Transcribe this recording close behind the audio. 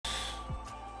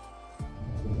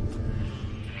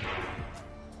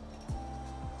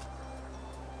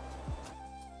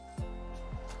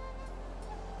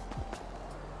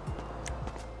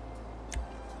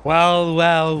Well,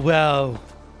 well, well.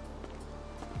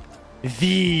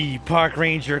 The Park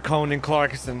Ranger Conan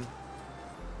Clarkson.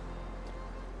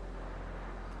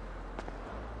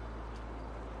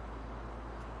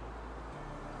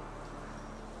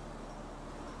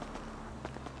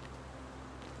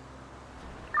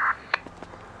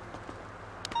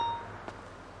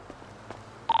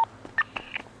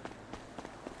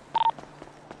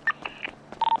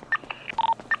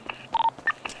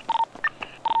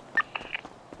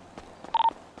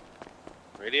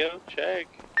 Radio check.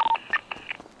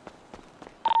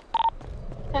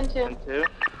 10-2. 10-2.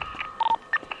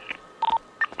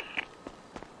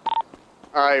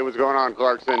 Alright, what's going on,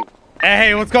 Clarkson?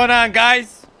 Hey, what's going on,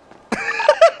 guys?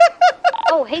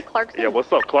 Oh, hey, Clarkson. Yeah,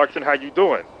 what's up, Clarkson? How you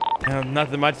doing?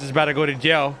 Nothing much. Just about to go to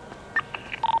jail.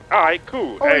 All right,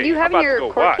 cool. Oh, hey, are you I'm having about to your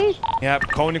go court watch. case? Yep,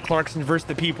 Conan Clarkson versus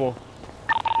the people.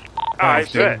 All right,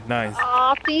 Nice, dude. bet. Nice.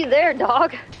 Aw, see you there,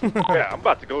 dog. Yeah, I'm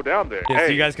about to go down there. Yeah, hey,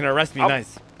 so you guys can arrest me. I'm-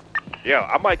 Nice. Yeah,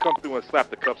 I might come through and slap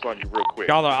the cuffs on you real quick.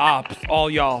 Y'all are ops. All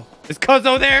y'all. Is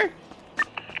Cuzzo there?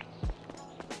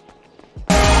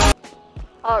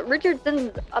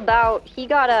 Richardson's about, he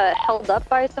got held up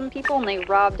by some people and they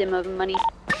robbed him of money.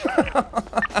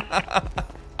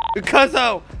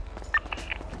 Cuzzo!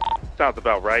 Sounds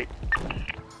about right.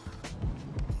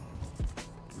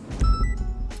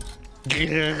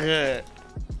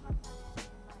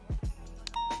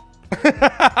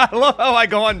 I love how I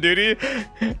go on duty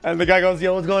and the guy goes,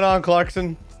 yo, what's going on,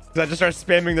 Clarkson? So I just start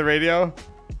spamming the radio.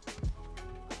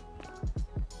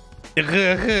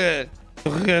 God,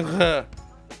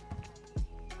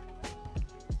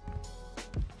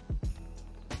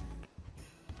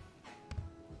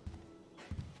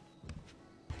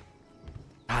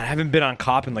 I haven't been on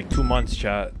cop in like 2 months,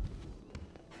 chat.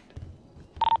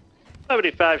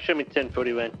 75, show me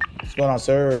 1041. What's going on,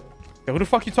 sir? Yo, who the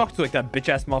fuck you talking to, like that bitch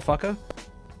ass motherfucker?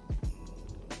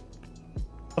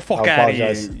 The fuck I out of here.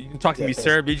 apologize. You can talk to me, Yes.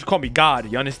 sir, but you just call me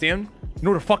God. You understand? You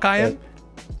know who the fuck I am?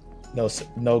 No,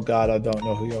 no, God, I don't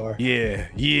know who you are. Yeah,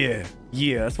 yeah,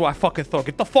 yeah. That's what I fucking thought.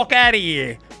 Get the fuck out of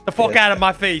here. The fuck Yeah. out of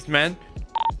my face, man.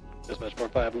 Dispatch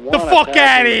 451. The fuck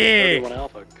outta here! 31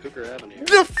 Alpha, Cougar Avenue.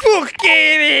 The fuck out of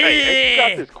Hey, ain't you got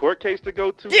here. this court case to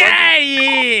go to? Get out of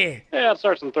here. Yeah, it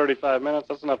starts in 35 minutes.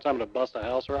 That's enough time to bust a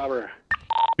house robber.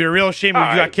 Be a real shame if you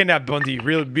got Alright. kidnapped, Bundy.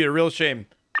 Be a real shame.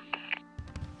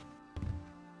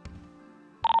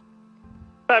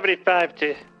 585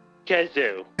 to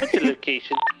Kazoo. What's your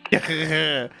location?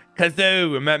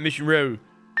 Cuzzo, I'm at Mission Road.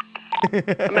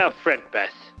 I'm out front,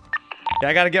 Bess. Yeah,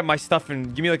 I gotta get my stuff in.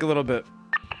 Give me like a little bit.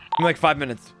 Give me like 5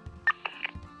 minutes.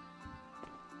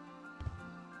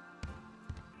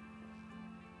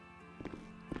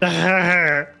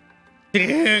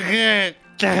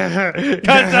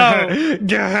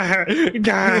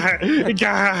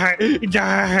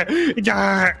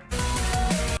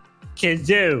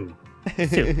 Kazoo.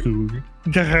 So cool.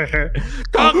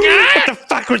 Oh, What the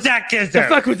fuck was that, Kazoo? the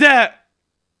fuck was that?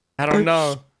 I don't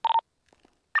know.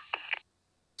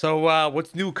 So,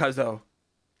 what's new, Cuzzo?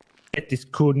 Get this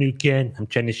cool new gun. I'm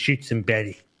trying to shoot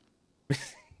somebody.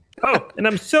 Oh, and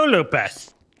I'm solo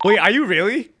bus. Wait, are you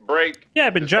really? Break. Yeah,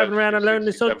 I've been driving around alone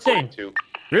this whole thing.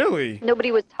 Really?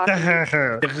 Nobody was talking.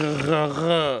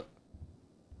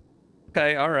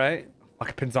 Okay, all right.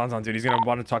 Fucking Pinzon's on, dude. He's gonna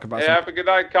want to talk about Hey, some. have a good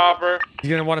night, Copper.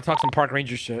 He's gonna want to talk some Park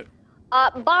Ranger shit.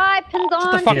 Bye, Pinzon.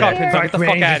 Shut the fuck up, Yeah. Pinzon. Get the Park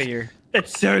fuck out Rangers. of here.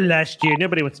 That's so last year.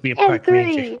 Nobody wants to be a park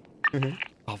ranger.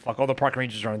 Oh fuck! All the Park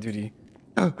Rangers are on duty.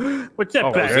 What's up,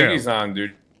 Oh, bus? damn. Ziggy's on,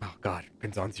 dude. Oh god,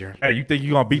 Pinzon's here. Hey, you think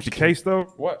you gonna beat the case though?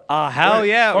 What? Hell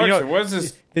yeah! You Clarkson, know, what is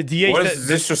this? the DA What said. is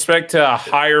disrespect to a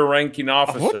higher ranking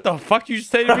officer? What the fuck you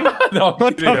just say to me? No,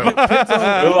 What the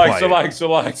fuck?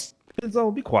 Relax.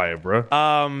 Pinzon, be quiet, bro.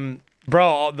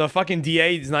 Bro, the fucking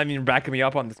DA is not even backing me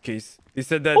up on this case. They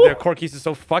said that their court case is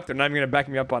so fucked, they're not even gonna back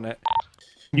me up on it.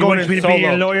 You want in me to be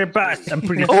solo. a lawyer, bus? I'm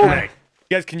pretty smart.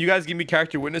 Guys, can you guys give me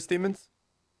character witness statements?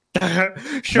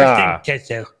 Sure Nah. thing,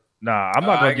 Kazoo. Nah, I'm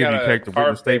not gonna I give you got a character car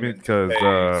witness statement because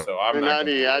payment, so I'm not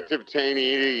gonna 290 do it. active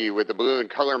Taney with the blue and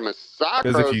color Masacro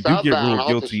if you do get southbound ruled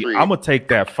Alta guilty, Street. I'm gonna take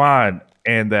that fine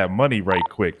and that money right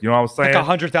quick. You know what I'm saying?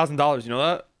 Like $100,000. You know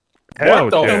that? Hell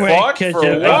What the yeah. fuck? Kazoo, For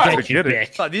I'll what? get you Get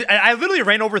it. back. I literally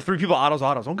ran over 3 people autos.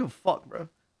 I don't give a fuck, bro. I'm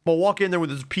gonna walk in there with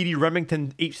this PD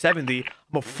Remington 870. I'm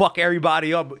gonna fuck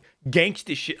everybody up.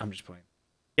 Gangsta shit. I'm just playing.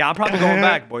 Yeah, I'm probably going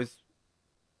back, boys.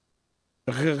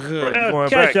 Going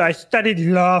back. Kazoo, I studied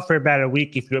law for about a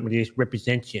week if you want me to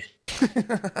represent you.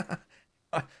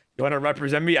 You want to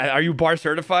represent me? Are you bar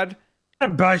certified?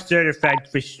 I'm bar certified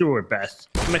for sure, bus.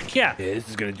 I'm a cop. Yeah, this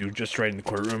is gonna do just right in the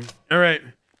courtroom. All right.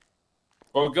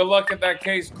 Well, good luck at that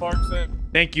case, Clarkson.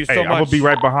 Thank you so Hey, much. I'm gonna be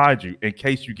right behind you in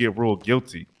case you get ruled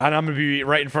guilty. And I'm gonna be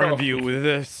right in front of you with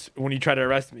this when you try to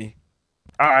arrest me.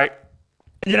 All right.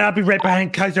 And then I'll be right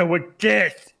behind Cuzzo with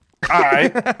this. All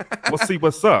right. We'll see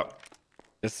what's up.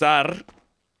 Yes, sir.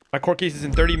 My court case is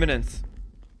in 30 minutes.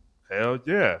 Hell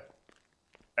yeah.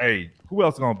 Hey, who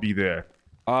else gonna be there?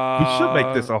 We should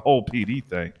make this a whole PD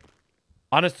thing.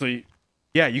 Honestly,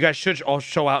 yeah, you guys should all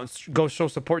show out and go show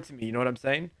support to me. You know what I'm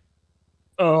saying?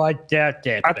 Oh, I doubt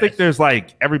that. I think there's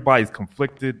like everybody's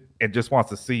conflicted and just wants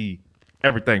to see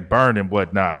everything burn and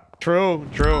whatnot. True.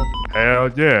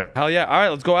 Hell yeah. Hell yeah. All right,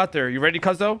 let's go out there. You ready,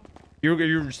 Cuzzo?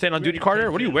 You're staying on duty,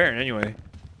 Carter? What are you wearing anyway?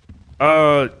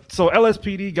 So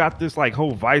LSPD got this like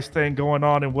whole Vice thing going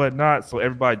on and whatnot. So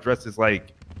everybody dresses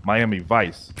like Miami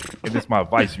Vice, and it's my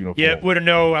Vice uniform. Yeah, wouldn't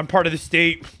know. I'm part of the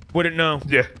state. Wouldn't know.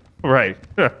 Yeah, right.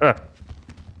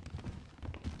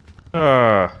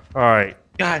 All right.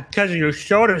 God, Cuzzo, your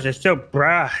shoulders are so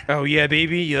broad. Oh yeah,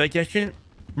 baby. You like that shit?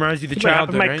 Reminds you of the Come on,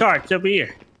 childhood, my right? car. It's over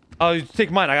here. Oh, you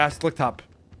take mine. I got a slick top.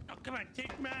 Oh, come on,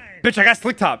 take mine. Bitch, I got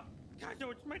slick top.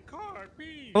 Cuzzo, it's my car,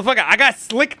 please. Motherfucker, I got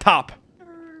slick top.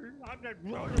 I'm not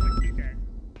rolling with you guys.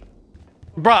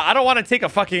 Bruh, I don't want to take a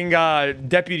fucking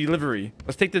deputy livery.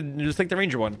 Let's take the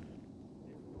Ranger one.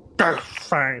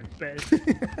 Fine, bitch.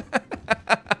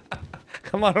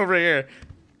 Come on over here.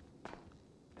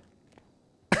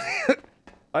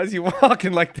 Why is he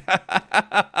walking like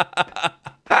that?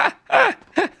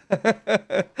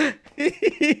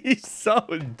 He's so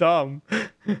dumb.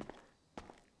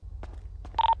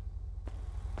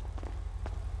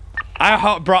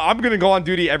 Bro, I'm gonna go on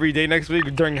duty every day next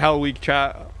week during Hell Week,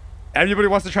 chat. Everybody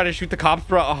wants to try to shoot the cops,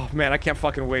 bro. Oh man, I can't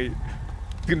fucking wait.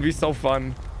 It's gonna be so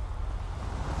fun.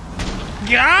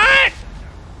 God!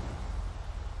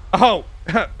 Oh,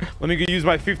 let me use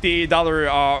my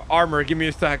 $58 armor. Give me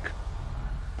a sec.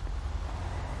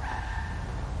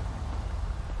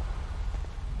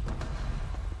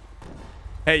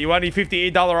 Hey, you want any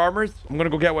 $58 armors? I'm gonna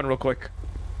go get one real quick.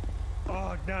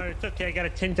 Oh, no, it's okay. I got a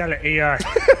 $10 AR.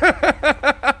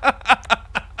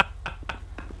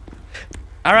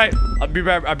 All right, I'll be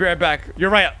right back.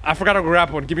 You're right. I forgot to grab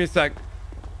one. Give me a sec.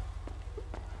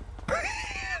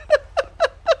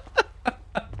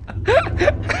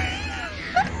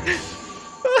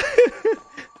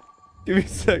 Give me a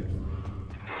sec.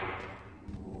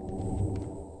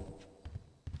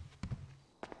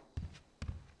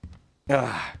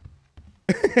 Ah.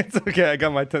 It's okay. I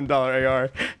got my $10 AR.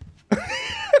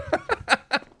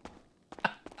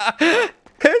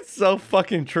 It's so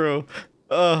fucking true.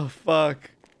 Oh,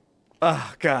 fuck.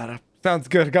 Oh, God. Sounds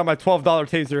good. I got my $12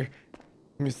 taser. Give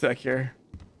me a sec here.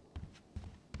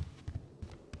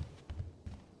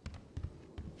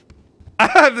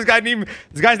 This guy's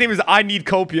name is I Need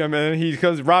Copium, and he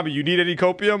goes, Robbie, you need any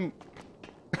copium?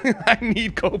 I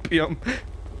need copium.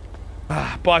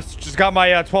 Boss, just got my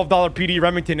 $12 PD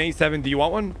Remington 870. Do you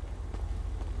want one?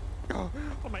 Oh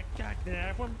my God, can I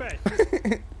have one back?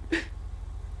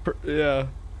 Yeah.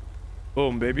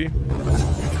 Boom, baby.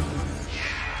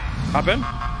 Hop in.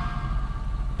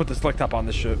 Put the slick top on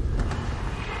this shit.